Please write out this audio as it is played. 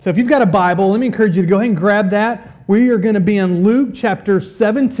So if you've got a Bible, let me encourage you to go ahead and grab that. We are going to be in Luke chapter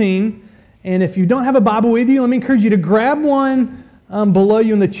 17. And if you don't have a Bible with you, let me encourage you to grab one below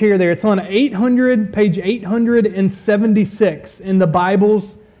you in the chair there. It's on page 876 in the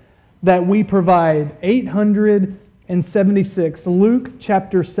Bibles that we provide. 876. Luke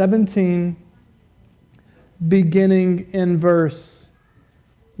chapter 17, beginning in verse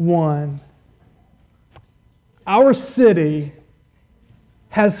 1. Our city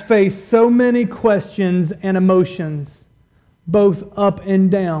has faced so many questions and emotions, both up and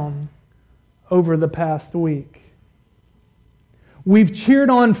down, over the past week. We've cheered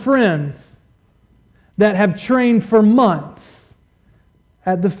on friends that have trained for months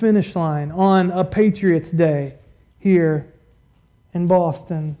at the finish line on a Patriots Day here in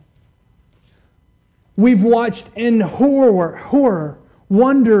Boston. We've watched in horror,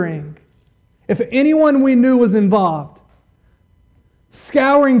 wondering if anyone we knew was involved,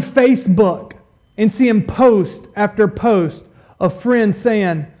 scouring Facebook and seeing post after post of friends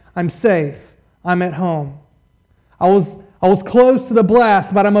saying, "I'm safe, I'm at home. I was close to the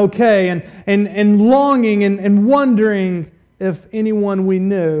blast, but I'm okay," and longing and wondering if anyone we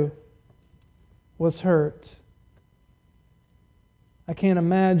knew was hurt. I can't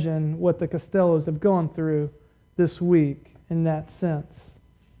imagine what the Costellos have gone through this week in that sense.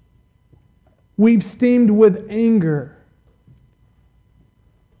 We've steamed with anger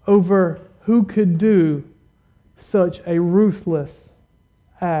over who could do such a ruthless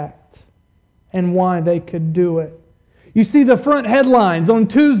act and why they could do it. You see, the front headlines on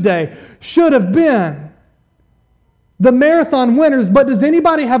Tuesday should have been the marathon winners, but does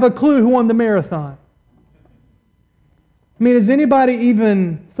anybody have a clue who won the marathon? I mean, has anybody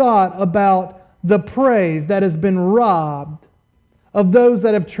even thought about the praise that has been robbed of those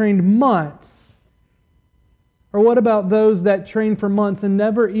that have trained months? Or what about those that trained for months and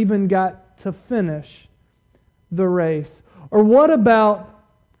never even got to finish the race? Or what about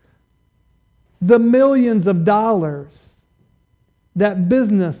the millions of dollars that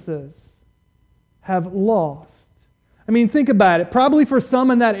businesses have lost? I mean, think about it. Probably for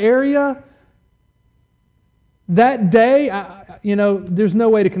some in that area, that day, there's no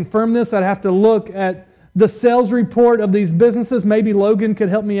way to confirm this. I'd have to look at the sales report of these businesses. Maybe Logan could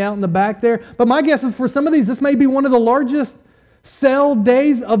help me out in the back there. But my guess is for some of these, this may be one of the largest sale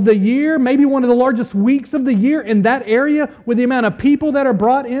days of the year, maybe one of the largest weeks of the year in that area with the amount of people that are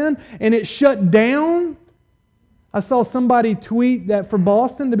brought in, and it shut down. I saw somebody tweet that for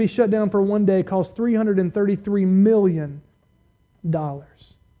Boston to be shut down for one day cost $333 million.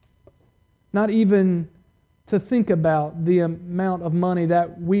 Not even to think about the amount of money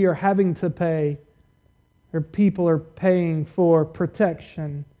that we are having to pay, or people are paying for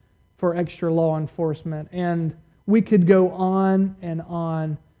protection, for extra law enforcement. And we could go on and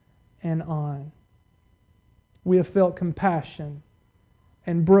on and on. We have felt compassion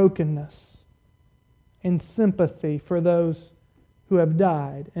and brokenness and sympathy for those who have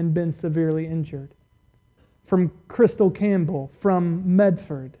died and been severely injured. From Crystal Campbell, from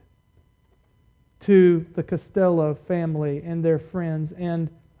Medford, to the Costello family and their friends, and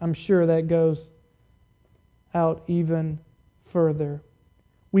I'm sure that goes out even further.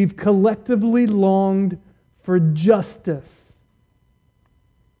 We've collectively longed for justice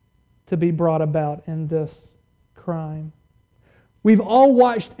to be brought about in this crime. We've all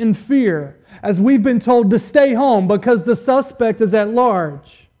watched in fear as we've been told to stay home because the suspect is at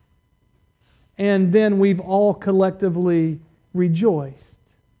large. And then we've all collectively rejoiced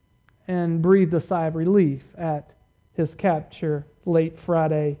and breathed a sigh of relief at his capture late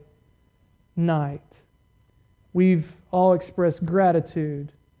Friday night. We've all expressed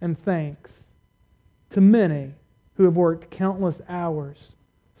gratitude and thanks to many who have worked countless hours,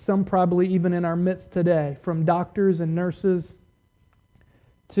 some probably even in our midst today, from doctors and nurses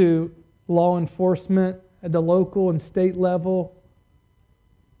to law enforcement at the local and state level.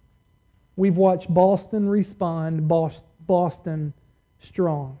 We've watched Boston respond, Boston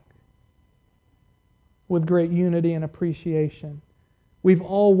strong, with great unity and appreciation. We've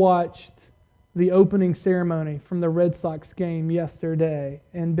all watched the opening ceremony from the Red Sox game yesterday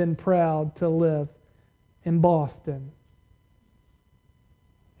and been proud to live in Boston.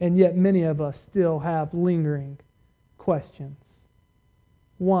 And yet many of us still have lingering questions.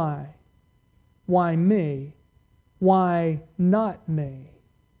 Why? Why me? Why not me?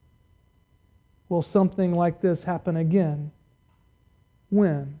 Will something like this happen again?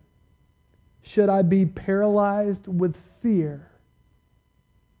 When? Should I be paralyzed with fear?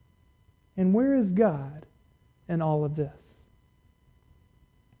 And where is God in all of this?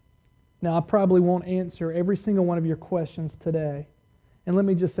 Now, I probably won't answer every single one of your questions today, And let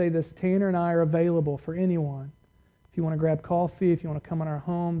me just say this, Tanner and I are available for anyone. If you want to grab coffee, if you want to come in our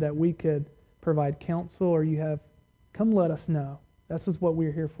home, that we could provide counsel, or come let us know. That's just what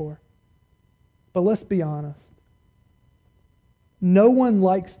we're here for. But let's be honest. No one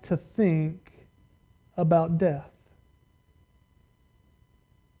likes to think about death.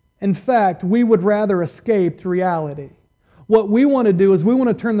 In fact, we would rather escape reality. What we want to do is we want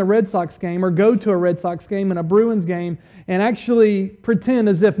to turn the Red Sox game or go to a Red Sox game and a Bruins game and actually pretend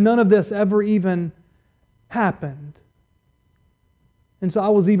as if none of this ever even happened. And so I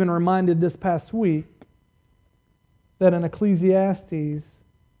was even reminded this past week that in Ecclesiastes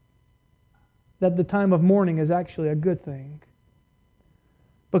that the time of mourning is actually a good thing.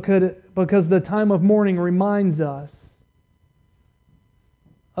 Because the time of mourning reminds us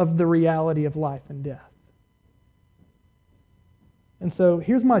of the reality of life and death. And so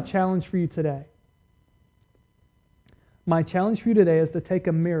here's my challenge for you today. My challenge for you today is to take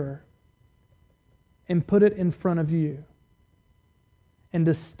a mirror and put it in front of you and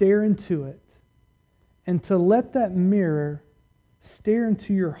to stare into it and to let that mirror stare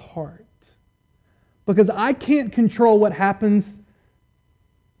into your heart. Because I can't control what happens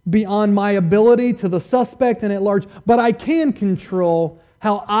beyond my ability to the suspect and at large, but I can control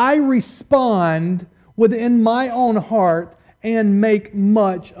how I respond within my own heart and make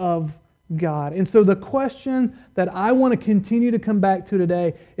much of God. And so the question that I want to continue to come back to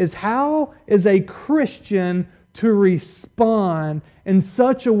today is, how is a Christian to respond in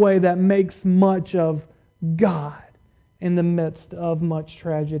such a way that makes much of God in the midst of much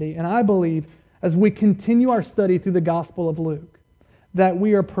tragedy? And I believe as we continue our study through the Gospel of Luke, that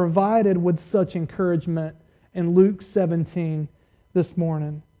we are provided with such encouragement in Luke 17 this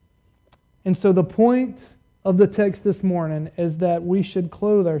morning. And so the point of the text this morning is that we should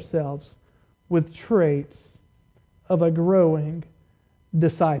clothe ourselves with traits of a growing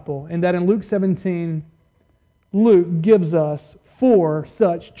disciple. And that in Luke 17, Luke gives us 4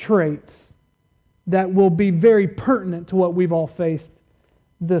 such traits that will be very pertinent to what we've all faced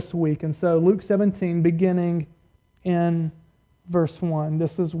this week. And so Luke 17, beginning in verse 1,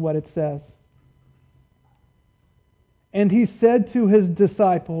 this is what it says. And he said to his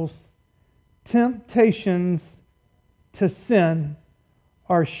disciples, temptations to sin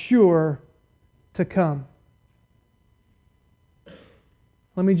are sure to come.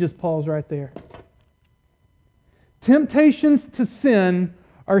 Let me just pause right there. Temptations to sin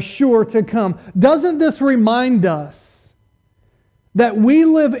are sure to come. Doesn't this remind us that we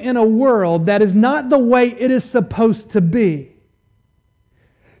live in a world that is not the way it is supposed to be?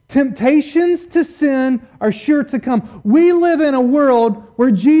 Temptations to sin are sure to come. We live in a world where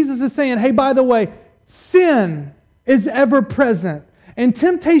Jesus is saying, hey, by the way, sin is ever present. And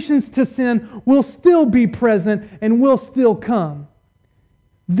temptations to sin will still be present and will still come.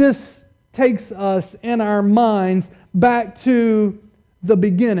 This takes us in our minds back to the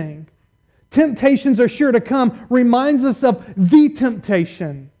beginning. Temptations are sure to come reminds us of the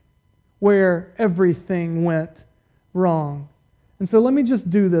temptation where everything went wrong. And so let me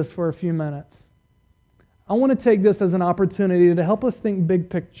just do this for a few minutes. I want to take this as an opportunity to help us think big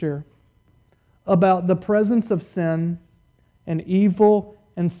picture about the presence of sin and evil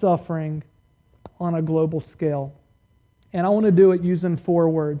and suffering on a global scale. And I want to do it using 4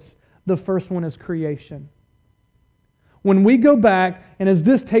 words. The first one is creation. When we go back, and as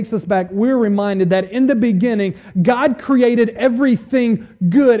this takes us back, we're reminded that in the beginning, God created everything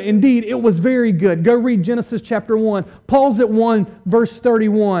good. Indeed, it was very good. Go read Genesis chapter 1. Paul's at 1, verse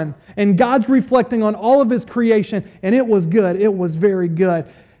 31. And God's reflecting on all of His creation, and it was good. It was very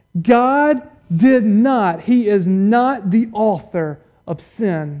good. God did not, He is not the author of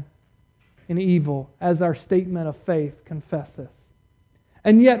sin and evil, as our statement of faith confesses.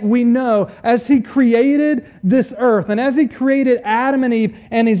 And yet we know, as He created this earth, and as He created Adam and Eve,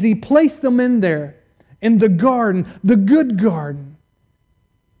 and as He placed them in there, in the garden, the good garden,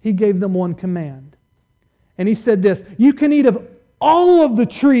 He gave them one command. And He said this, you can eat of all of the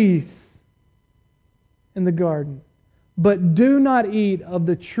trees in the garden, but do not eat of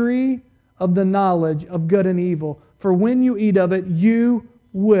the tree of the knowledge of good and evil, for when you eat of it, you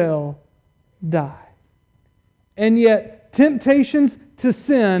will die. And yet, temptations to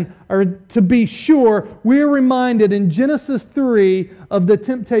sin are, to be sure, we're reminded in Genesis 3 of the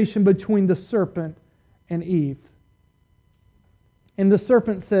temptation between the serpent and Eve. And the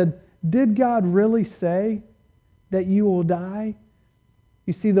serpent said, did God really say that you will die?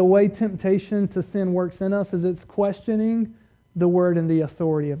 You see, the way temptation to sin works in us is it's questioning the word and the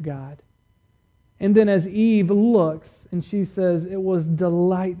authority of God. And then as Eve looks and she says, it was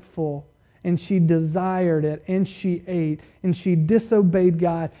delightful and she desired it, and she ate, and she disobeyed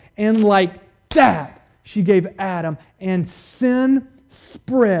God. And like that, she gave Adam, and sin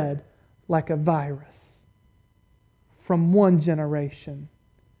spread like a virus from one generation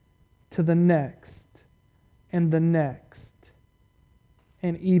to the next, and the next,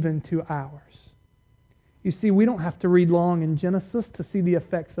 and even to ours. You see, we don't have to read long in Genesis to see the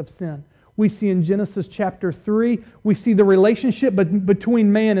effects of sin. We see in Genesis chapter 3, we see the relationship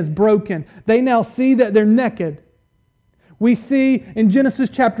between man is broken. They now see that they're naked. We see in Genesis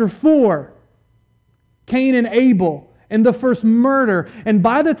chapter 4, Cain and Abel and the first murder. And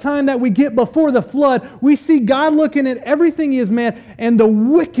by the time that we get before the flood, we see God looking at everything He has made and the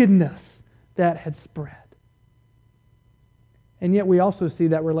wickedness that had spread. And yet we also see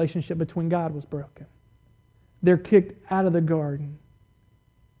that relationship between God was broken. They're kicked out of the garden.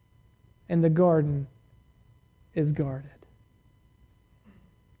 And the garden is guarded.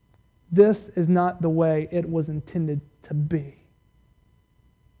 This is not the way it was intended to be.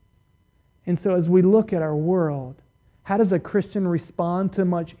 And so as we look at our world, how does a Christian respond to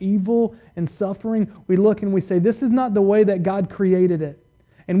much evil and suffering? We look and we say, this is not the way that God created it.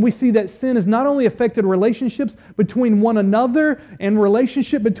 And we see that sin has not only affected relationships between one another and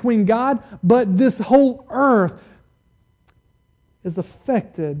relationship between God, but this whole earth is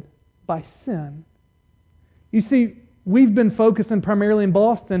affected by sin. You see, we've been focusing primarily in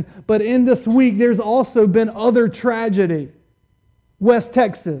Boston, but in this week there's also been other tragedy. West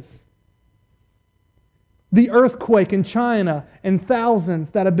Texas, the earthquake in China, and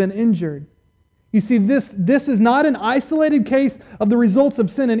thousands that have been injured. You see, this is not an isolated case of the results of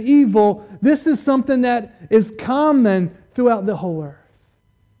sin and evil. This is something that is common throughout the whole earth.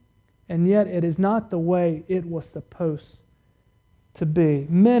 And yet it is not the way it was supposed to be.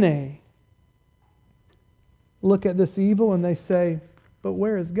 Many look at this evil and they say, but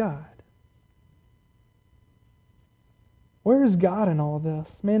where is God? Where is God in all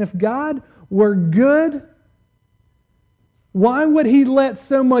this? Man, if God were good, why would He let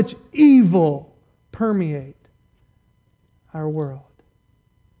so much evil permeate our world?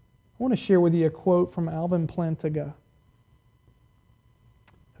 I want to share with you a quote from Alvin Plantinga,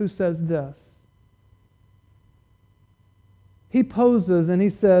 who says this. He poses and he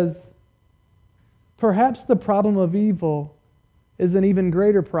says, perhaps the problem of evil is an even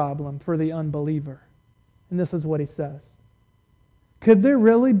greater problem for the unbeliever. And this is what he says. Could there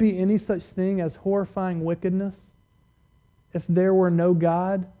really be any such thing as horrifying wickedness if there were no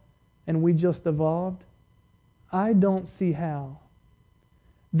God and we just evolved? I don't see how.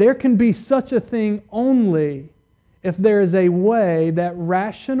 There can be such a thing only if there is a way that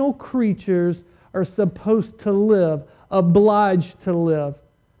rational creatures are supposed to live, obliged to live.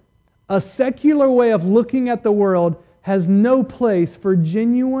 A secular way of looking at the world has no place for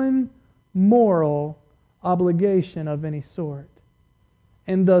genuine moral obligation of any sort,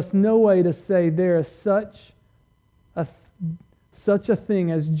 and thus no way to say there is such a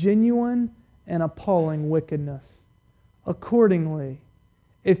thing as genuine and appalling wickedness. Accordingly,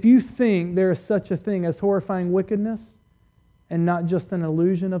 if you think there is such a thing as horrifying wickedness and not just an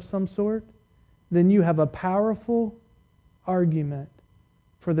illusion of some sort, then you have a powerful argument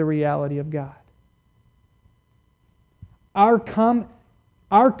for the reality of God. Our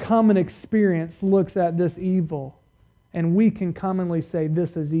common experience looks at this evil, and we can commonly say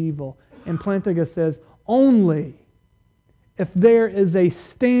this is evil. And Plantinga says, only if there is a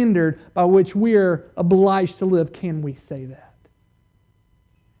standard by which we are obliged to live can we say that.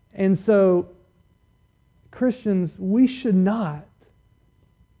 And so, Christians, we should not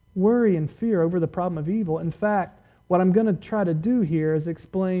worry and fear over the problem of evil. In fact, what I'm going to try to do here is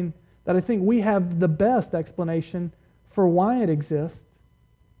explain that I think we have the best explanation for why it exists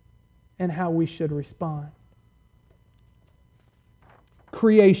and how we should respond.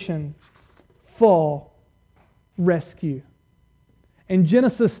 Creation, fall, rescue. In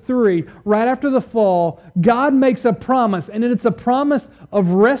Genesis 3, right after the fall, God makes a promise, and it's a promise of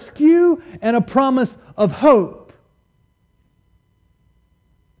rescue and a promise of hope.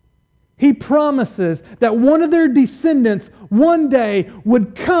 He promises that one of their descendants one day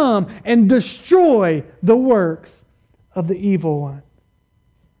would come and destroy the works of the evil one.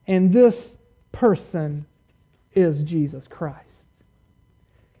 And this person is Jesus Christ.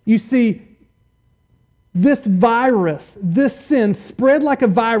 You see, this virus, this sin spread like a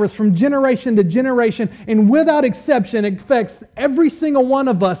virus from generation to generation, and without exception, it affects every single one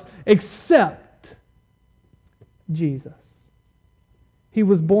of us except Jesus. He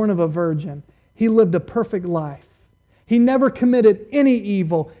was born of a virgin. He lived a perfect life. He never committed any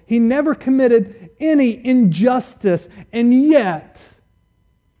evil. He never committed any injustice. And yet,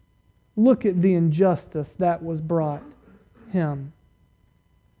 Look at the injustice that was brought him.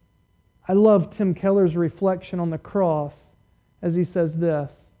 I love Tim Keller's reflection on the cross as he says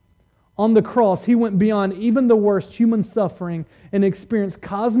this. On the cross, he went beyond even the worst human suffering and experienced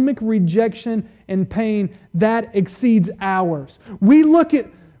cosmic rejection and pain that exceeds ours. We look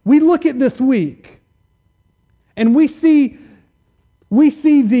at this week and we see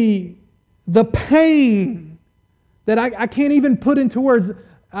the pain that I can't even put into words.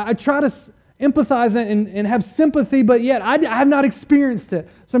 I try to empathize and have sympathy, but yet I have not experienced it.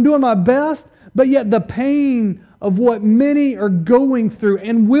 So I'm doing my best, but yet the pain of what many are going through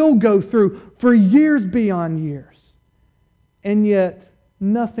and will go through for years beyond years. And yet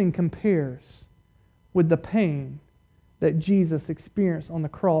nothing compares with the pain that Jesus experienced on the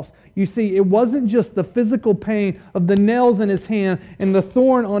cross. You see, it wasn't just the physical pain of the nails in His hand and the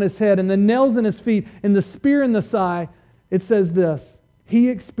thorn on His head and the nails in His feet and the spear in the side. It says this: He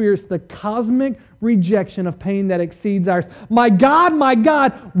experienced the cosmic rejection of pain that exceeds ours. My God,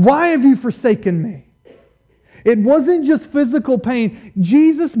 why have you forsaken me? It wasn't just physical pain.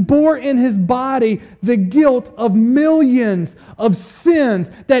 Jesus bore in His body the guilt of millions of sins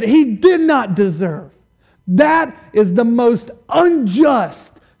that He did not deserve. That is the most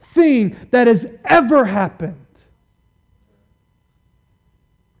unjust thing that has ever happened.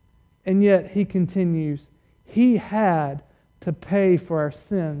 And yet He continues, He had to pay for our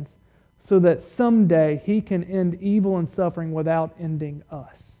sins so that someday He can end evil and suffering without ending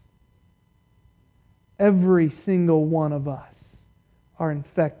us. Every single one of us are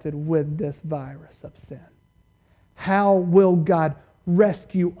infected with this virus of sin. How will God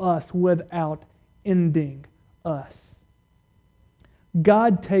rescue us without ending us?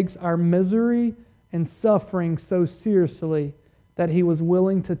 God takes our misery and suffering so seriously that He was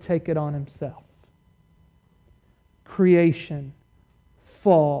willing to take it on Himself. Creation,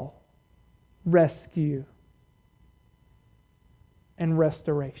 fall, rescue, and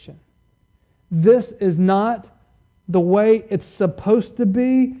restoration. This is not the way it's supposed to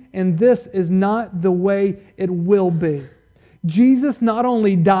be, and this is not the way it will be. Jesus not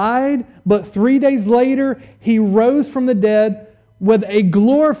only died, but 3 days later, He rose from the dead with a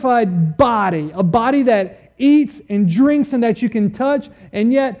glorified body, a body that eats and drinks and that you can touch,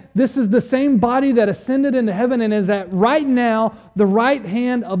 and yet this is the same body that ascended into heaven and is at right now the right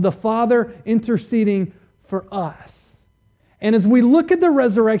hand of the Father interceding for us. And as we look at the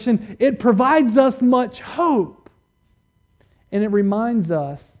resurrection, it provides us much hope. And it reminds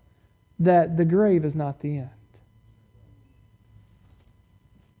us that the grave is not the end.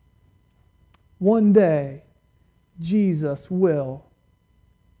 One day, Jesus will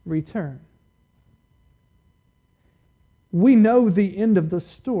return. We know the end of the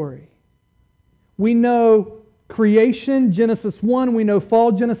story. We know creation, Genesis 1, we know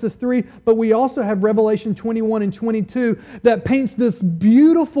fall, Genesis 3, but we also have Revelation 21 and 22 that paints this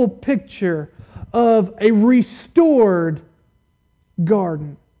beautiful picture of a restored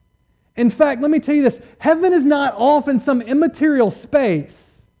garden. In fact, let me tell you this, heaven is not off in some immaterial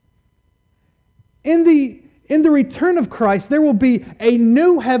space. In the return of Christ, there will be a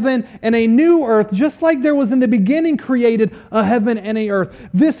new heaven and a new earth, just like there was in the beginning created a heaven and a earth.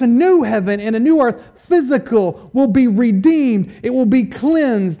 This new heaven and a new earth, physical, will be redeemed. It will be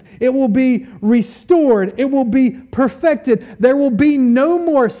cleansed. It will be restored. It will be perfected. There will be no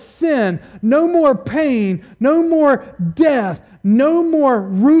more sin, no more pain, no more death, no more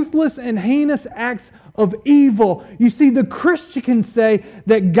ruthless and heinous acts of evil. You see, the Christian can say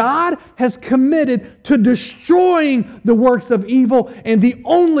that God has committed to destroying the works of evil, and the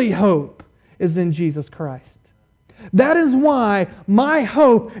only hope is in Jesus Christ. That is why my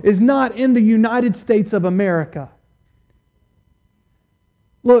hope is not in the United States of America.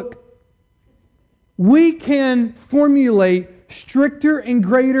 Look, we can formulate stricter and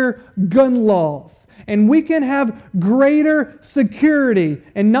greater gun laws, and we can have greater security.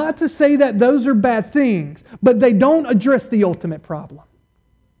 And not to say that those are bad things, but they don't address the ultimate problem.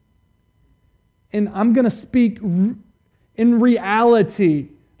 And I'm going to speak in reality.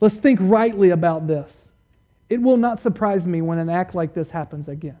 Let's think rightly about this. It will not surprise me when an act like this happens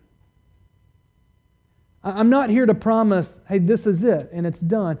again. I'm not here to promise, hey, this is it and it's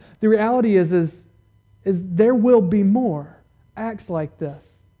done. The reality is there will be more acts like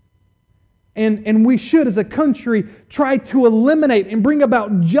this. And we should, as a country, try to eliminate and bring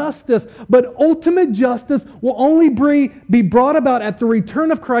about justice. But ultimate justice will only be brought about at the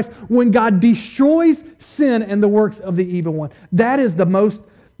return of Christ when God destroys sin and the works of the evil one. That is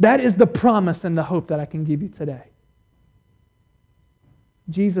the promise and the hope that I can give you today.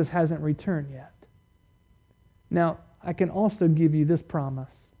 Jesus hasn't returned yet. Now, I can also give you this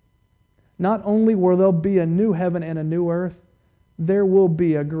promise, not only will there be a new heaven and a new earth, there will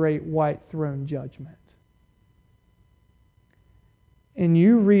be a great white throne judgment. And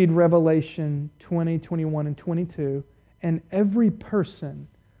you read Revelation 20, 21, and 22, and every person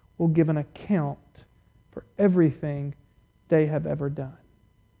will give an account for everything they have ever done.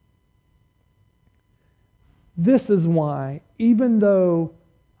 This is why, even though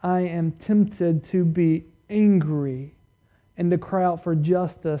I am tempted to be angry and to cry out for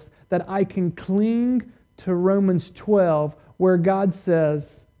justice, that I can cling to Romans 12, where God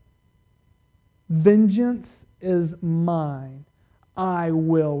says, "Vengeance is mine, I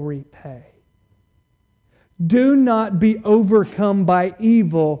will repay." Do not be overcome by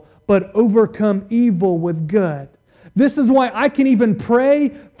evil, but overcome evil with good. This is why I can even pray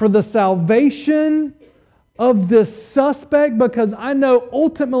for the salvation of this suspect, because I know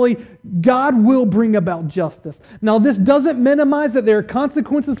ultimately God will bring about justice. Now, this doesn't minimize that there are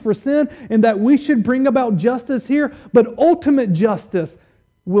consequences for sin and that we should bring about justice here, but ultimate justice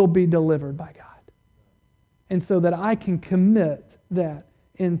will be delivered by God. And so that I can commit that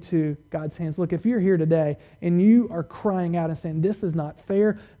into God's hands. Look, if you're here today and you are crying out and saying, "This is not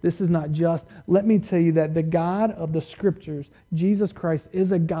fair, this is not just," let me tell you that the God of the Scriptures, Jesus Christ,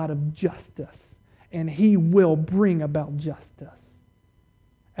 is a God of justice. And He will bring about justice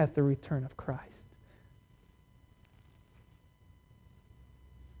at the return of Christ.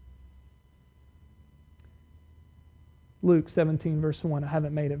 Luke 17, verse 1. I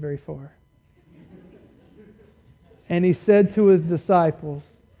haven't made it very far. And He said to His disciples,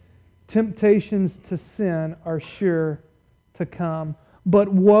 "Temptations to sin are sure to come,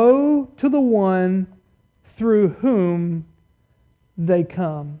 but woe to the one through whom they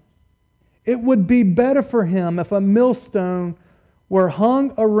come. It would be better for him if a millstone were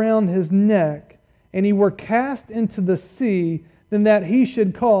hung around his neck and he were cast into the sea than that he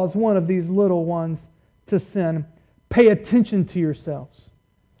should cause one of these little ones to sin." Pay attention to yourselves.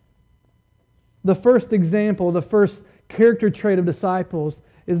 The first example, the first character trait of disciples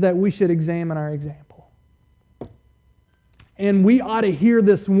is that we should examine our example. And we ought to hear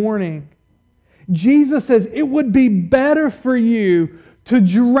this warning. Jesus says it would be better for you to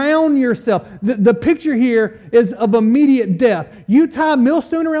drown yourself. The picture here is of immediate death. You tie a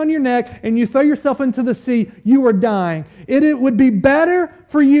millstone around your neck and you throw yourself into the sea, you are dying. It would be better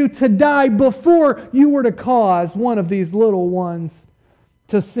for you to die before you were to cause one of these little ones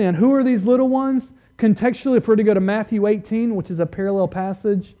to sin. Who are these little ones? Contextually, if we're to go to Matthew 18, which is a parallel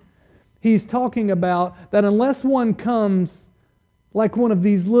passage, He's talking about that unless one comes like one of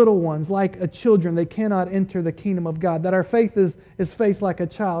these little ones, like a children, they cannot enter the kingdom of God. That our faith is faith like a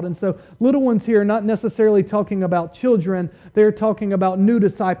child. And so little ones here are not necessarily talking about children. They're talking about new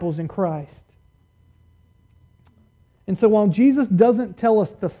disciples in Christ. And so while Jesus doesn't tell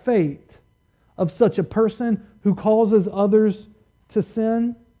us the fate of such a person who causes others to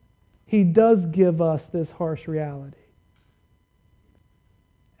sin, He does give us this harsh reality.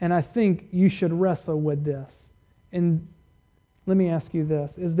 And I think you should wrestle with this. And let me ask you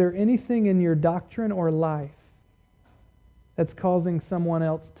this. Is there anything in your doctrine or life that's causing someone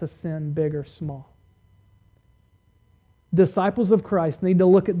else to sin, big or small? Disciples of Christ need to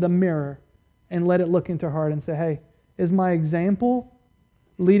look at the mirror and let it look into their heart and say, "Hey, is my example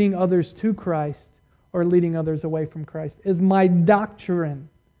leading others to Christ or leading others away from Christ? Is my doctrine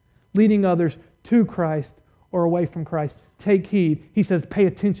leading others to Christ or away from Christ?" Take heed. He says, pay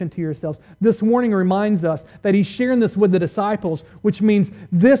attention to yourselves. This warning reminds us that He's sharing this with the disciples, which means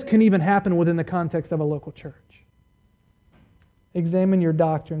this can even happen within the context of a local church. Examine your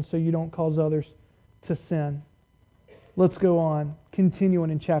doctrine so you don't cause others to sin. Let's go on.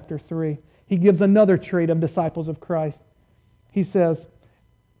 Continuing in chapter 3. He gives another trait of disciples of Christ. He says,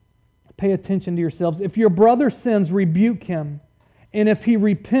 pay attention to yourselves. "If your brother sins, rebuke him. And if he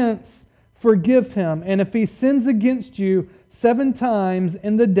repents, forgive him. And if he sins against you 7 times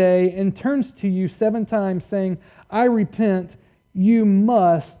in the day and turns to you 7 times saying, 'I repent,' you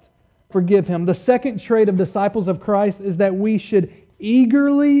must forgive him." The second trait of disciples of Christ is that we should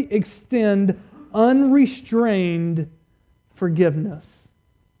eagerly extend unrestrained forgiveness.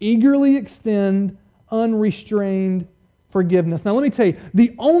 Eagerly extend unrestrained forgiveness. Now let me tell you,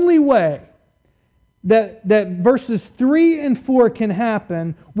 the only way that verses 3 and 4 can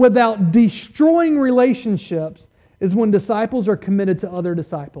happen without destroying relationships is when disciples are committed to other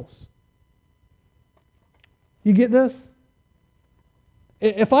disciples. You get this?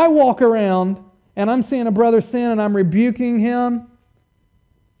 If I walk around and I'm seeing a brother sin and I'm rebuking him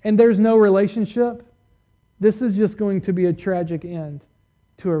and there's no relationship, this is just going to be a tragic end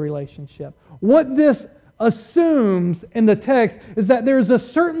to a relationship. What this assumes in the text is that there's a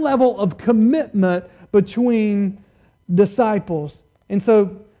certain level of commitment between disciples. And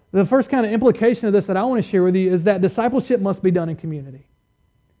so the first kind of implication of this that I want to share with you is that discipleship must be done in community.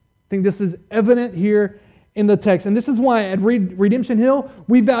 I think this is evident here in the text. And this is why at Redemption Hill,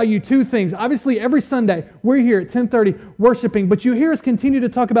 we value two things. Obviously, every Sunday, we're here at 10:30 worshiping, but you hear us continue to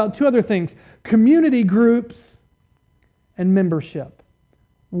talk about two other things: community groups and membership.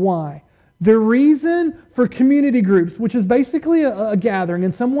 Why? The reason for community groups, which is basically a gathering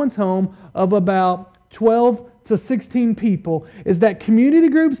in someone's home of about 12 to 16 people, is that community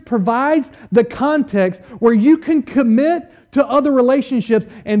groups provides the context where you can commit to other relationships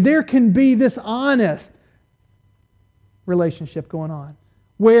and there can be this honest relationship going on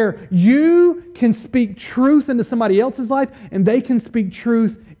where you can speak truth into somebody else's life and they can speak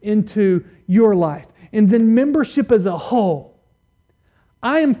truth into your life. And then membership as a whole.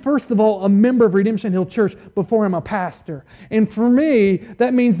 I am, first of all, a member of Redemption Hill Church before I'm a pastor. And for me,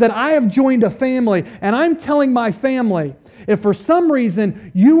 that means that I have joined a family, and I'm telling my family, if for some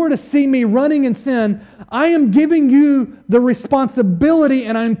reason you were to see me running in sin, I am giving you the responsibility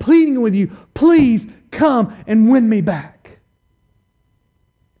and I'm pleading with you, please come and win me back.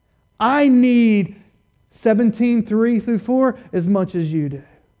 I need 17:3-4 as much as you do.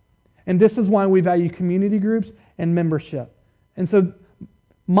 And this is why we value community groups and membership. And so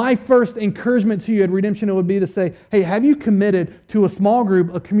my first encouragement to you at Redemption would be to say, hey, have you committed to a small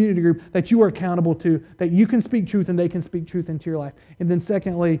group, a community group that you are accountable to, that you can speak truth and they can speak truth into your life? And then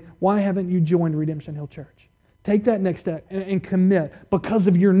secondly, why haven't you joined Redemption Hill Church? Take that next step and commit because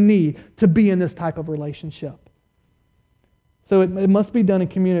of your need to be in this type of relationship. So it must be done in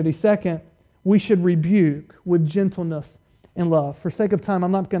community. Second, we should rebuke with gentleness and love. For sake of time,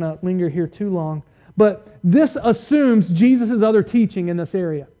 I'm not going to linger here too long. But this assumes Jesus' other teaching in this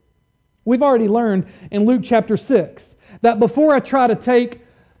area. We've already learned in Luke chapter 6 that before I try to take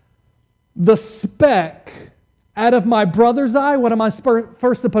the speck out of my brother's eye, what am I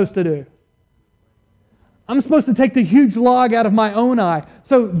first supposed to do? I'm supposed to take the huge log out of my own eye.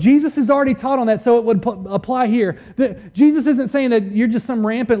 So Jesus has already taught on that, so it would apply here. Jesus isn't saying that you're just some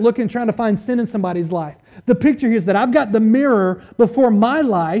rampant looking, trying to find sin in somebody's life. The picture here is that I've got the mirror before my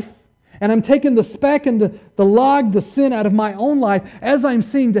life, and I'm taking the speck and the log, the sin out of my own life as I'm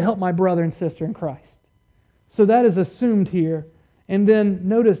seeing to help my brother and sister in Christ. So that is assumed here. And then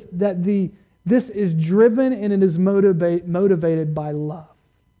notice that this is driven and it is motivated by love.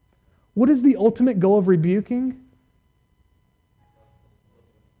 What is the ultimate goal of rebuking?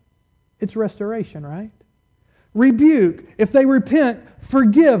 It's restoration, right? Rebuke. If they repent,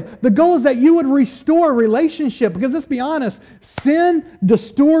 forgive. The goal is that you would restore a relationship. Because let's be honest, sin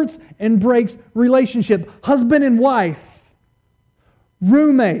distorts and breaks relationship. Husband and wife,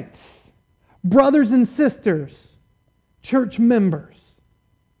 roommates, brothers and sisters, church members.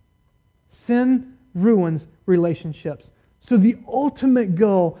 Sin ruins relationships. So the ultimate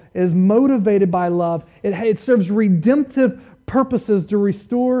goal is motivated by love. It serves redemptive purposes to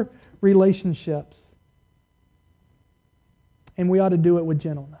restore relationships. And we ought to do it with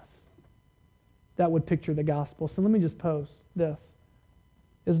gentleness. That would picture the gospel. So let me just pose this.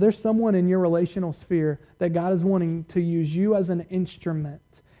 Is there someone in your relational sphere that God is wanting to use you as an instrument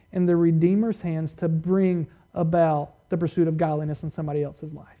in the Redeemer's hands to bring about the pursuit of godliness in somebody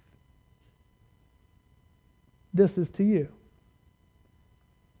else's life? This is to you.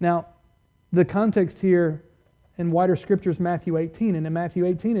 Now, the context here in wider scripture is Matthew 18. And in Matthew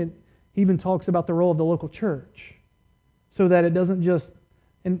 18, it even talks about the role of the local church. So that it doesn't just,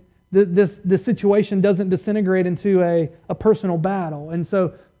 and this situation doesn't disintegrate into a personal battle. And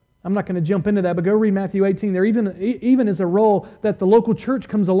so I'm not going to jump into that, but go read Matthew 18. There even is a role that the local church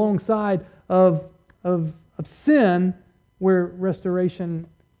comes alongside of sin where restoration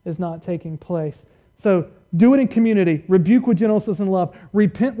is not taking place. So do it in community. Rebuke with gentleness and love.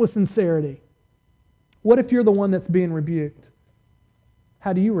 Repent with sincerity. What if you're the one that's being rebuked?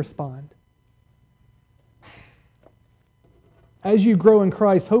 How do you respond? As you grow in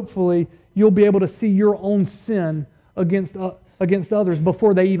Christ, hopefully, you'll be able to see your own sin against others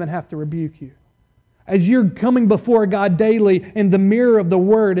before they even have to rebuke you. As you're coming before God daily and the mirror of the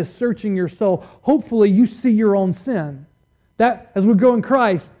Word is searching your soul, hopefully you see your own sin. That, as we grow in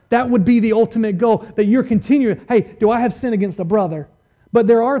Christ, that would be the ultimate goal, that you're continuing, hey, do I have sin against a brother? But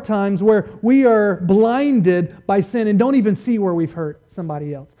there are times where we are blinded by sin and don't even see where we've hurt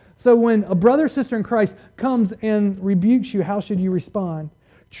somebody else. So when a brother or sister in Christ comes and rebukes you, how should you respond?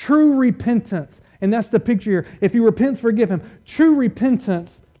 True repentance. And that's the picture here. If he repents, forgive him. True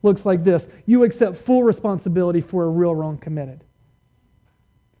repentance looks like this. You accept full responsibility for a real wrong committed.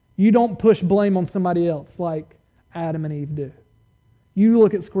 You don't push blame on somebody else like Adam and Eve do. You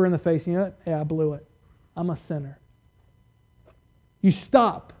look it square in the face and you know what? Yeah, I blew it. I'm a sinner. You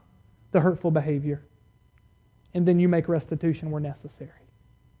stop the hurtful behavior and then you make restitution where necessary.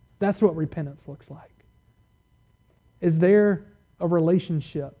 That's what repentance looks like. Is there a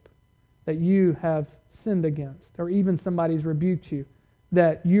relationship that you have sinned against, or even somebody's rebuked you,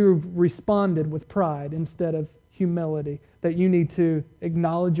 that you've responded with pride instead of humility, that you need to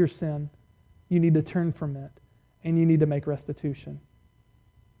acknowledge your sin, you need to turn from it, and you need to make restitution?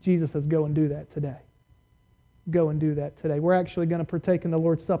 Jesus says, go and do that today. Go and do that today. We're actually going to partake in the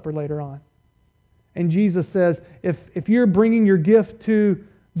Lord's Supper later on. And Jesus says, if you're bringing your gift to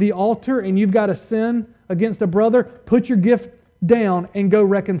the altar and you've got a sin against a brother, put your gift down and go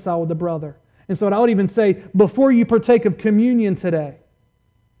reconcile with the brother. And so I would even say, before you partake of communion today,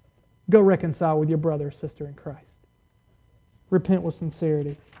 go reconcile with your brother or sister in Christ. Repent with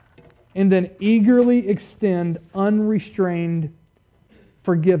sincerity. And then eagerly extend unrestrained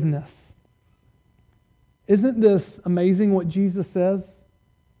forgiveness. Isn't this amazing what Jesus says?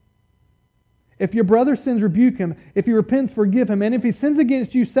 If your brother sins, rebuke him. If he repents, forgive him. And if he sins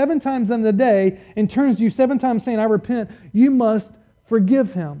against you 7 times in the day and turns to you 7 times saying, I repent, you must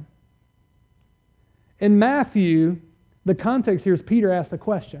forgive him. In Matthew, the context here is Peter asked a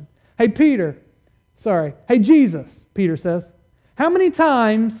question. Hey Jesus, Peter says, how many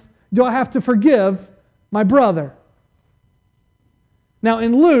times do I have to forgive my brother? Now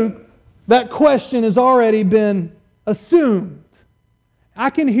in Luke, that question has already been assumed. I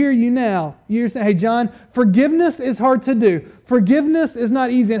can hear you now. You're saying, hey John, forgiveness is hard to do. Forgiveness is not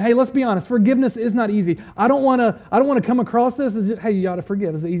easy. And hey, let's be honest, forgiveness is not easy. I don't want to come across this as just, hey, you ought to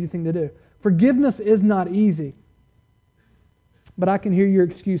forgive. It's an easy thing to do. Forgiveness is not easy. But I can hear your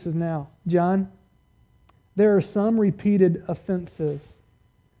excuses now. John, there are some repeated offenses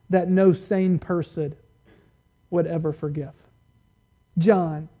that no sane person would ever forgive.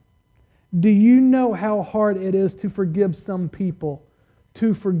 John, do you know how hard it is to forgive some people,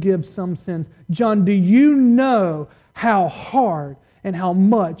 to forgive some sins? John, do you know how hard and how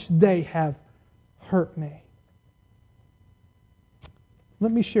much they have hurt me?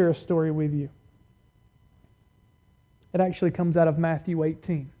 Let me share a story with you. It actually comes out of Matthew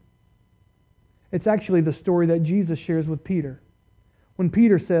 18. It's actually the story that Jesus shares with Peter. When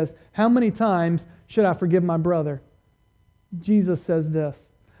Peter says, how many times should I forgive my brother? Jesus says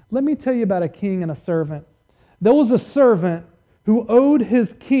this. Let me tell you about a king and a servant. There was a servant who owed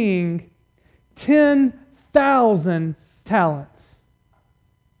his king 10,000 talents.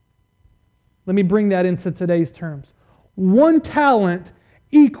 Let me bring that into today's terms. 1 talent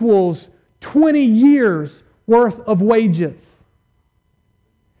equals 20 years worth of wages.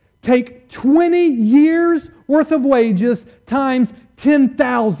 Take 20 years worth of wages times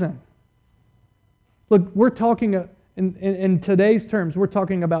 10,000. Look, we're talking, in today's terms, we're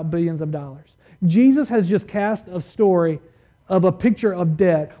talking about billions of dollars. Jesus has just cast a story of a picture of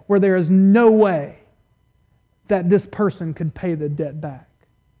debt where there is no way that this person could pay the debt back.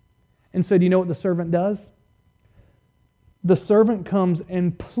 And so do you know what the servant does? The servant comes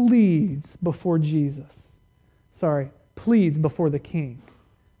and pleads before pleads before the king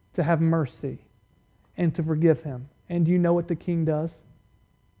to have mercy and to forgive him. And do you know what the king does?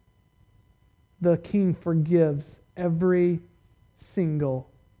 The king forgives every single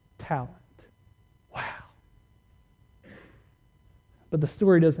talent. Wow. But the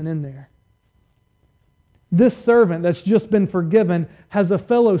story doesn't end there. This servant that's just been forgiven has a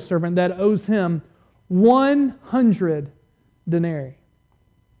fellow servant that owes him 100 denarii.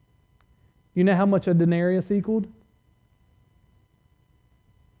 You know how much a denarius equaled?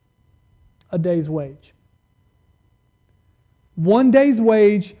 A day's wage. 1 day's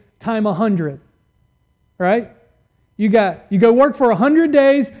wage times 100. Right? You go work for 100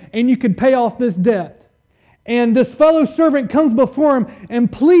 days and you could pay off this debt. And this fellow servant comes before him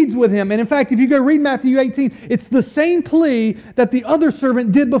and pleads with him. And in fact, if you go read Matthew 18, it's the same plea that the other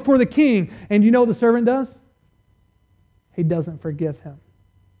servant did before the king. And you know what the servant does? He doesn't forgive him.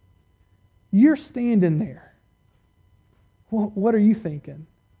 You're standing there. Well, what are you thinking?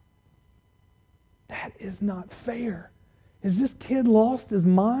 That is not fair. Is this kid lost his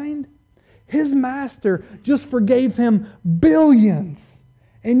mind? His master just forgave him billions.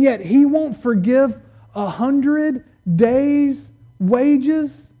 And yet he won't forgive 100 days'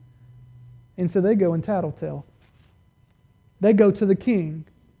 wages? And so they go and tattletale. They go to the king.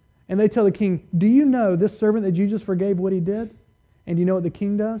 And they tell the king, do you know this servant that you just forgave what he did? And you know what the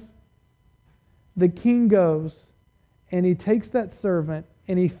king does? The king goes and he takes that servant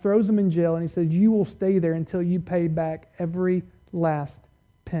and he throws him in jail and he says, you will stay there until you pay back every last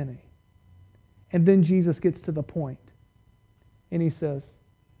penny. And then Jesus gets to the point, and he says,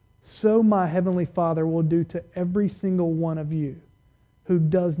 so my heavenly Father will do to every single one of you who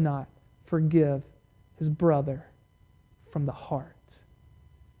does not forgive his brother from the heart.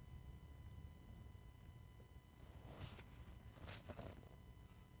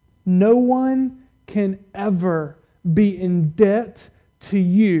 No one can ever be in debt to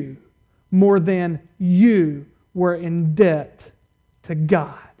you more than you were in debt to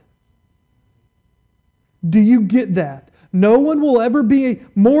God. Do you get that? No one will ever be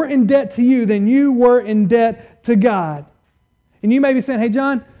more in debt to you than you were in debt to God. And you may be saying, hey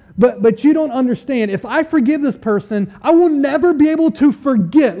John, but you don't understand. If I forgive this person, I will never be able to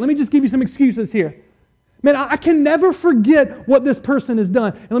forget. Let me just give you some excuses here. Man, I can never forget what this person has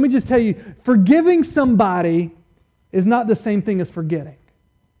done. And let me just tell you, forgiving somebody is not the same thing as forgetting.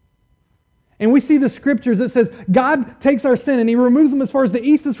 And we see the scriptures that says God takes our sin and He removes them as far as the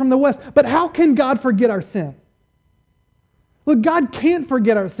east is from the west. But how can God forget our sin? Look, God can't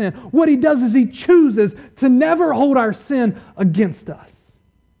forget our sin. What He does is He chooses to never hold our sin against us.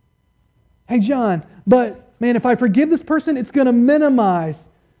 Hey, John, but man, if I forgive this person, it's going to minimize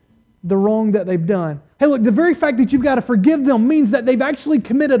the wrong that they've done. Hey, look, the very fact that you've got to forgive them means that they've actually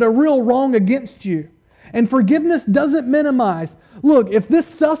committed a real wrong against you. And forgiveness doesn't minimize. Look, if this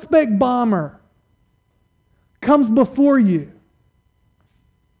suspect bomber comes before you,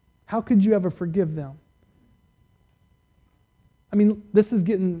 how could you ever forgive them? I mean, this is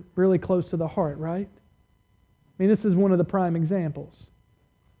getting really close to the heart, right? I mean, this is one of the prime examples.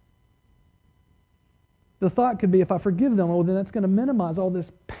 The thought could be, if I forgive them, well, then that's going to minimize all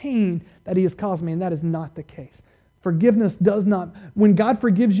this pain that he has caused me, and that is not the case. Forgiveness does not... When God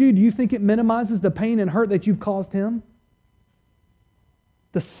forgives you, do you think it minimizes the pain and hurt that you've caused Him?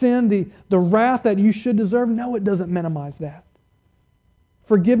 The sin, the wrath that you should deserve? No, it doesn't minimize that.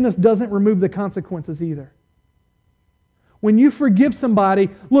 Forgiveness doesn't remove the consequences either. When you forgive somebody,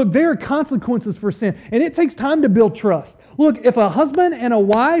 look, there are consequences for sin, and it takes time to build trust. Look, if a husband and a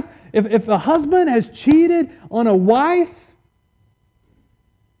wife, if a husband has cheated on a wife,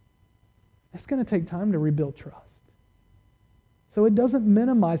 it's going to take time to rebuild trust. So it doesn't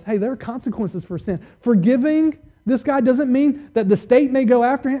minimize, hey, there are consequences for sin. Forgiving this guy doesn't mean that the state may go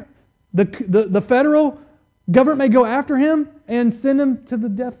after him, the federal government may go after him and send him to the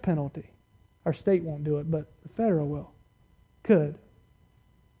death penalty. Our state won't do it, but the federal will. Could.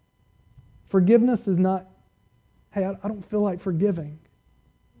 Forgiveness is not, hey, I don't feel like forgiving.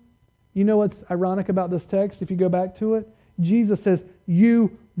 You know what's ironic about this text, if you go back to it? Jesus says,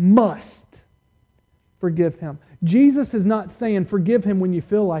 you must forgive him. Jesus is not saying forgive him when you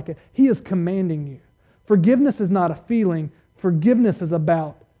feel like it. He is commanding you. Forgiveness is not a feeling. Forgiveness is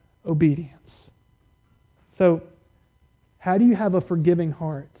about obedience. So, how do you have a forgiving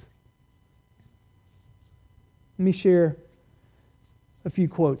heart? Let me share a few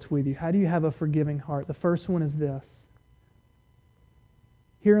quotes with you. How do you have a forgiving heart? The first one is this.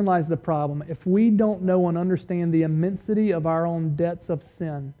 Herein lies the problem. If we don't know and understand the immensity of our own debts of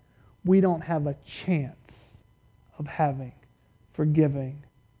sin, we don't have a chance of having forgiving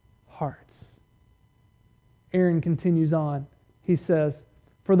hearts. Aaron continues on. He says,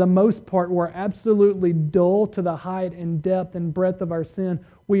 for the most part, we're absolutely dull to the height and depth and breadth of our sin.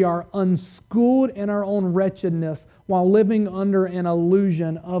 We are unschooled in our own wretchedness while living under an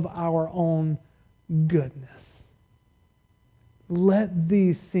illusion of our own goodness. Let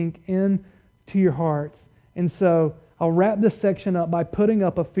these sink in to your hearts. And so I'll wrap this section up by putting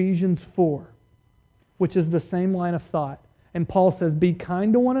up Ephesians 4, which is the same line of thought. And Paul says, be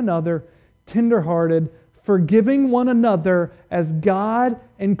kind to one another, tenderhearted, forgiving one another as God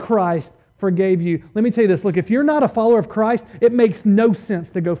and Christ forgave you. Let me tell you this. Look, if you're not a follower of Christ, it makes no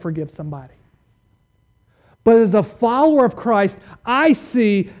sense to go forgive somebody. But as a follower of Christ, I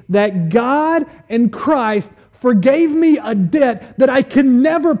see that God and Christ forgave me a debt that I can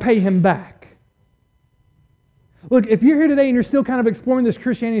never pay Him back. Look, if you're here today and you're still kind of exploring this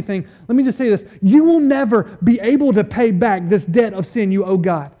Christianity thing, let me just say this. You will never be able to pay back this debt of sin you owe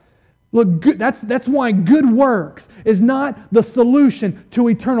God. Look, that's why good works is not the solution to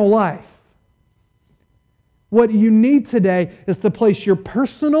eternal life. What you need today is to place your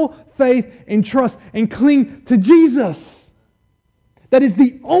personal faith and trust and cling to Jesus. That is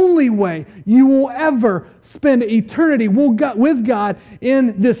the only way you will ever spend eternity with God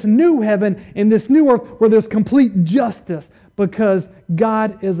in this new heaven, in this new earth where there's complete justice, because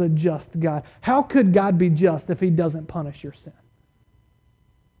God is a just God. How could God be just if He doesn't punish your sin?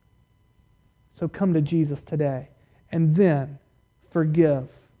 So come to Jesus today and then forgive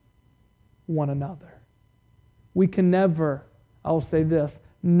one another. We can never, I'll say this,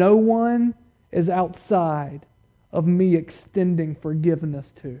 no one is outside of me extending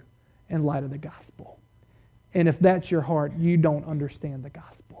forgiveness to in light of the gospel. And if that's your heart, you don't understand the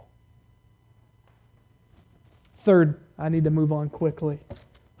gospel. Third, I need to move on quickly.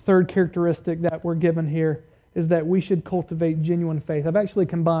 Third characteristic that we're given here is that we should cultivate genuine faith. I've actually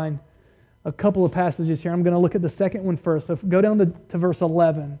combined a couple of passages here. I'm going to look at the second one first. So go down to verse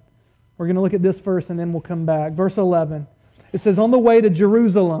 11. We're going to look at this verse and then we'll come back. Verse 11. It says, on the way to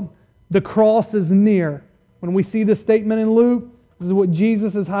Jerusalem, the cross is near. When we see this statement in Luke, this is what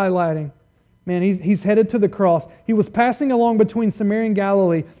Jesus is highlighting. Man, he's headed to the cross. He was passing along between Samaria and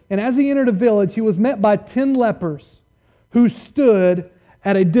Galilee, and as he entered a village, he was met by 10 lepers who stood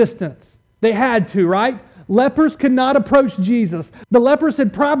at a distance. They had to, right? Lepers could not approach Jesus. The lepers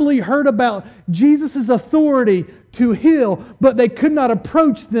had probably heard about Jesus' authority to heal, but they could not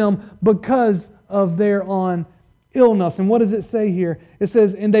approach them because of their illness. And what does it say here? It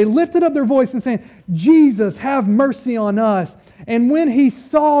says, and they lifted up their voice and saying, Jesus, have mercy on us. And when he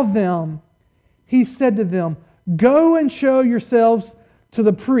saw them, he said to them, go and show yourselves to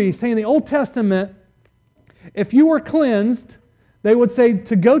the priest. Hey, in the Old Testament, if you were cleansed, they would say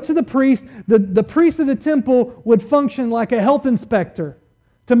to go to the priest. The priest of the temple would function like a health inspector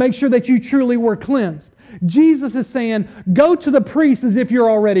to make sure that you truly were cleansed. Jesus is saying, go to the priest as if you're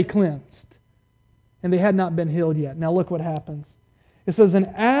already cleansed. And they had not been healed yet. Now look what happens. It says, and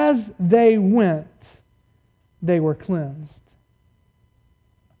as they went, they were cleansed.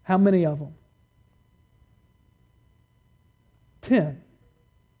 How many of them? 10.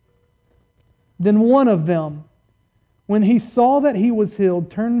 Then one of them, when he saw that he was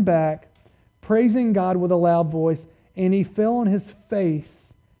healed, turned back, praising God with a loud voice, and he fell on his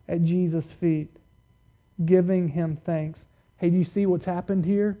face at Jesus' feet, giving him thanks. Hey, do you see what's happened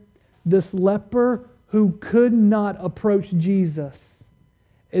here? This leper who could not approach Jesus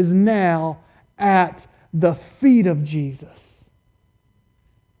is now at the feet of Jesus.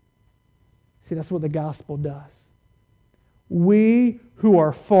 See, that's what the gospel does. We who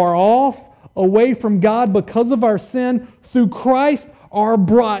are far off, away from God because of our sin, through Christ are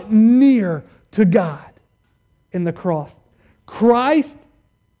brought near to God in the cross. Christ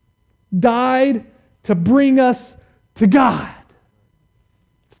died to bring us to God.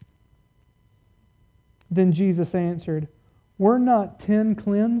 Then Jesus answered, were not 10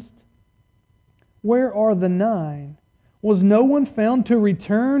 cleansed? Where are the 9? Was no one found to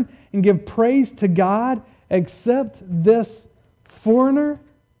return and give praise to God except this foreigner?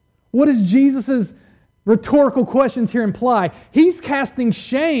 What does Jesus' rhetorical questions here imply? He's casting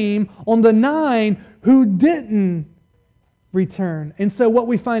shame on the 9 who didn't return. And so what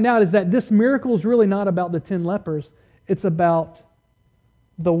we find out is that this miracle is really not about the 10 lepers. It's about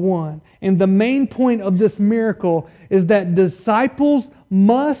the one. And the main point of this miracle is that disciples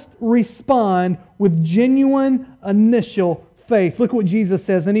must respond with genuine initial faith. Look what Jesus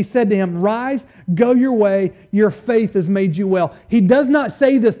says. And he said to him, rise, go your way, your faith has made you well. He does not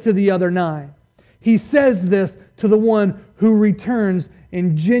say this to the other 9. He says this to the one who returns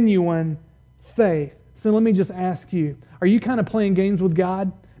in genuine faith. So let me just ask you, are you kind of playing games with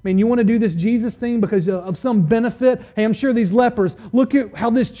God? I mean, you want to do this Jesus thing because of some benefit? Hey, I'm sure these lepers, look at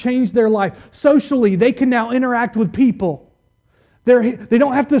how this changed their life. Socially, they can now interact with people. They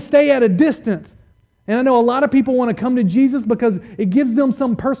don't have to stay at a distance. And I know a lot of people want to come to Jesus because it gives them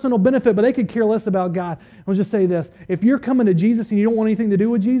some personal benefit, but they could care less about God. I'll just say this. If you're coming to Jesus and you don't want anything to do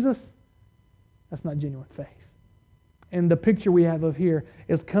with Jesus, that's not genuine faith. And the picture we have of here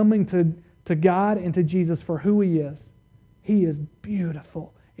is coming to God and to Jesus for who He is. He is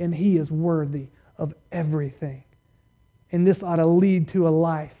beautiful and He is worthy of everything. And this ought to lead to a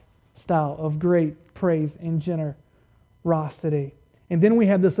lifestyle of great praise and generosity. And then we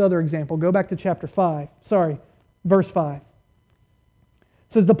have this other example. Go back to verse 5. It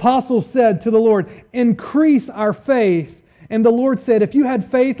says, the apostles said to the Lord, increase our faith. And the Lord said, if you had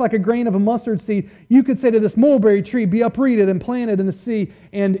faith like a grain of a mustard seed, you could say to this mulberry tree, be uprooted and planted in the sea,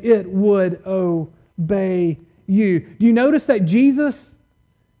 and it would obey you. Do you notice that Jesus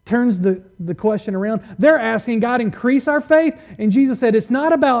turns the question around? They're asking God, increase our faith. And Jesus said, it's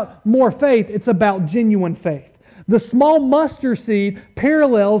not about more faith, it's about genuine faith. The small mustard seed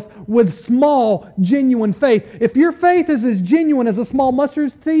parallels with small, genuine faith. If your faith is as genuine as a small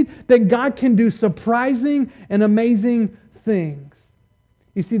mustard seed, then God can do surprising and amazing things.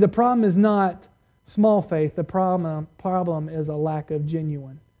 You see, the problem is not small faith. The problem is a lack of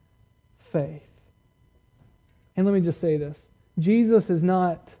genuine faith. And let me just say this. Jesus is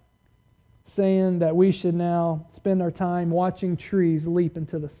not saying that we should now spend our time watching trees leap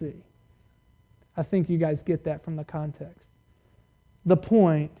into the sea. I think you guys get that from the context. The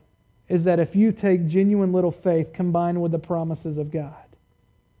point is that if you take genuine little faith combined with the promises of God,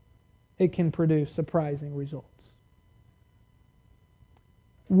 it can produce surprising results.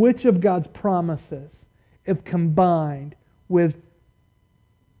 Which of God's promises, if combined with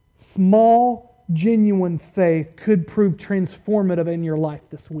small, genuine faith, could prove transformative in your life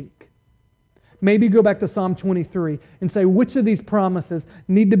this week? Maybe go back to Psalm 23 and say, which of these promises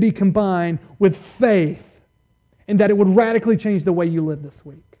need to be combined with faith and that it would radically change the way you live this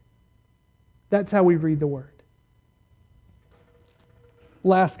week? That's how we read the Word.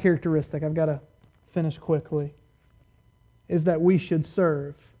 Last characteristic, I've got to finish quickly, is that we should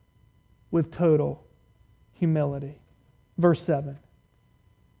serve with total humility. Verse 7.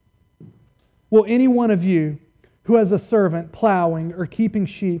 Will any one of you who has a servant plowing or keeping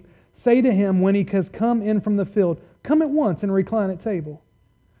sheep say to him when he has come in from the field, come at once and recline at table?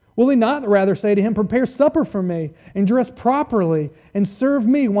 Will he not rather say to him, prepare supper for me and dress properly and serve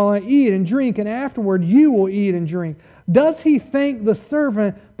me while I eat and drink, and afterward you will eat and drink? Does he thank the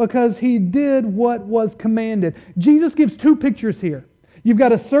servant because he did what was commanded? Jesus gives two pictures here. You've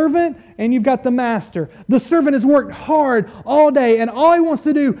got a servant and you've got the master. The servant has worked hard all day, and all he wants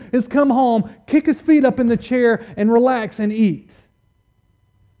to do is come home, kick his feet up in the chair, and relax and eat.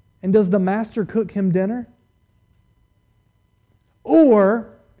 And does the master cook him dinner?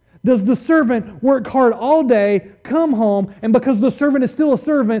 Or does the servant work hard all day, come home, and because the servant is still a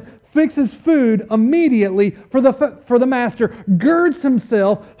servant, fixes food immediately for the master, girds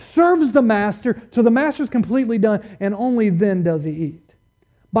himself, serves the master till the master's completely done, and only then does he eat?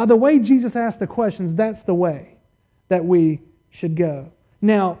 By the way Jesus asked the questions, that's the way that we should go.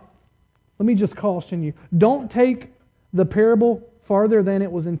 Now, let me just caution you. Don't take the parable farther than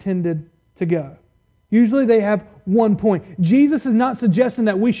it was intended to go. Usually they have one point. Jesus is not suggesting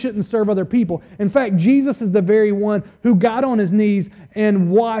that we shouldn't serve other people. In fact, Jesus is the very one who got on his knees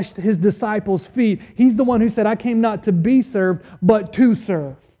and washed his disciples' feet. He's the one who said, I came not to be served, but to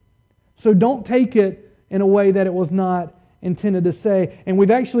serve. So don't take it in a way that it was not intended to say. And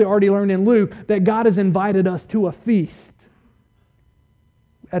we've actually already learned in Luke that God has invited us to a feast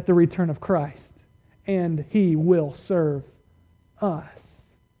at the return of Christ. And He will serve us.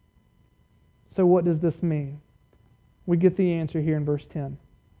 So what does this mean? We get the answer here in verse 10.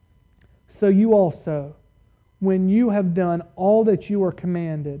 So you also, when you have done all that you are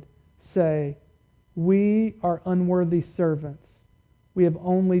commanded, say, we are unworthy servants. We have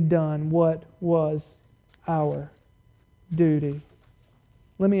only done what was our duty.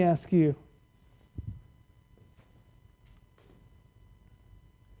 Let me ask you,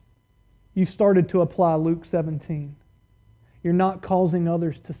 you started to apply Luke 17. You're not causing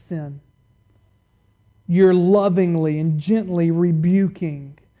others to sin. You're lovingly and gently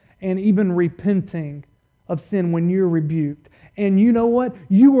rebuking and even repenting of sin when you're rebuked. And you know what?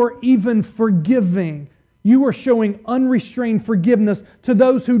 You are even forgiving. You are showing unrestrained forgiveness to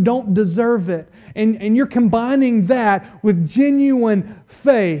those who don't deserve it. And you're combining that with genuine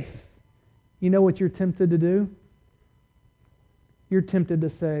faith. You know what you're tempted to do? You're tempted to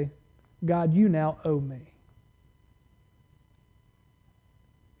say, God, you now owe me.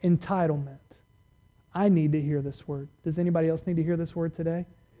 Entitlement. I need to hear this word. Does anybody else need to hear this word today?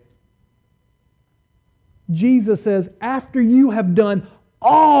 Jesus says, after you have done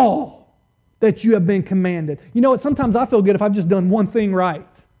all that you have been commanded. You know what? Sometimes I feel good if I've just done one thing right.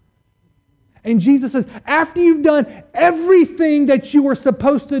 And Jesus says, after you've done everything that you were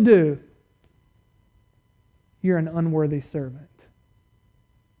supposed to do, you're an unworthy servant.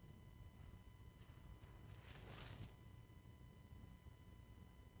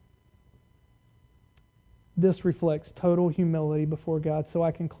 This reflects total humility before God. So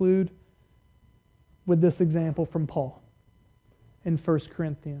I conclude with this example from Paul in 1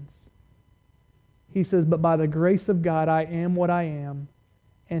 Corinthians. He says, but by the grace of God I am what I am,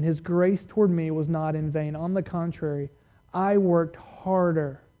 and His grace toward me was not in vain. On the contrary, I worked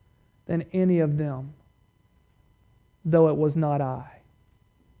harder than any of them, though it was not I,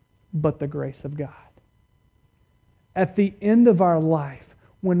 but the grace of God. At the end of our life,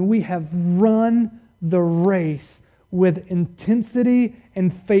 when we have run the race with intensity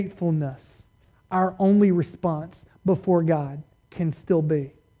and faithfulness, our only response before God can still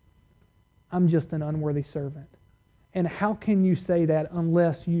be, I'm just an unworthy servant. And how can you say that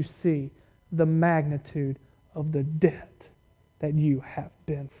unless you see the magnitude of the debt that you have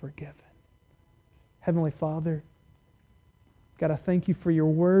been forgiven? Heavenly Father, God, I thank you for your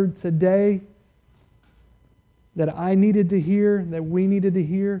word today that I needed to hear, that we needed to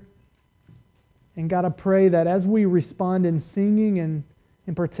hear. And God, I pray that as we respond in singing and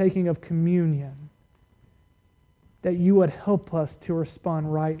in partaking of communion, that you would help us to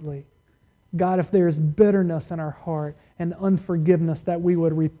respond rightly. God, if there is bitterness in our heart and unforgiveness, that we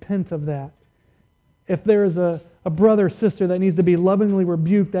would repent of that. If there is a brother or sister that needs to be lovingly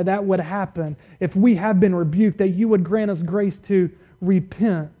rebuked, that would happen. If we have been rebuked, that you would grant us grace to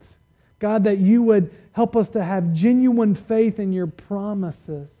repent. God, that you would help us to have genuine faith in your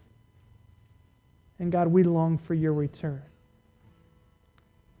promises. And God, we long for your return.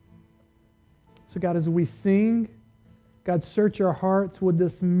 So God, as we sing, God, search our hearts with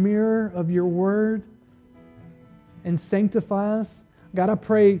this mirror of your word and sanctify us. God, I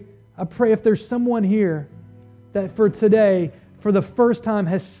pray if there's someone here that for today, for the first time,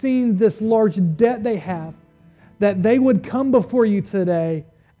 has seen this large debt they have, that they would come before you today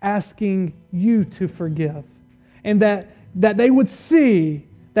asking you to forgive. And that they would see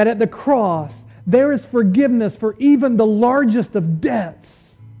that at the cross, there is forgiveness for even the largest of debts.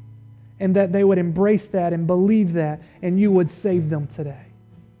 And that they would embrace that and believe that, and you would save them today.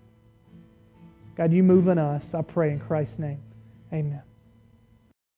 God, you move in us, I pray in Christ's name. Amen.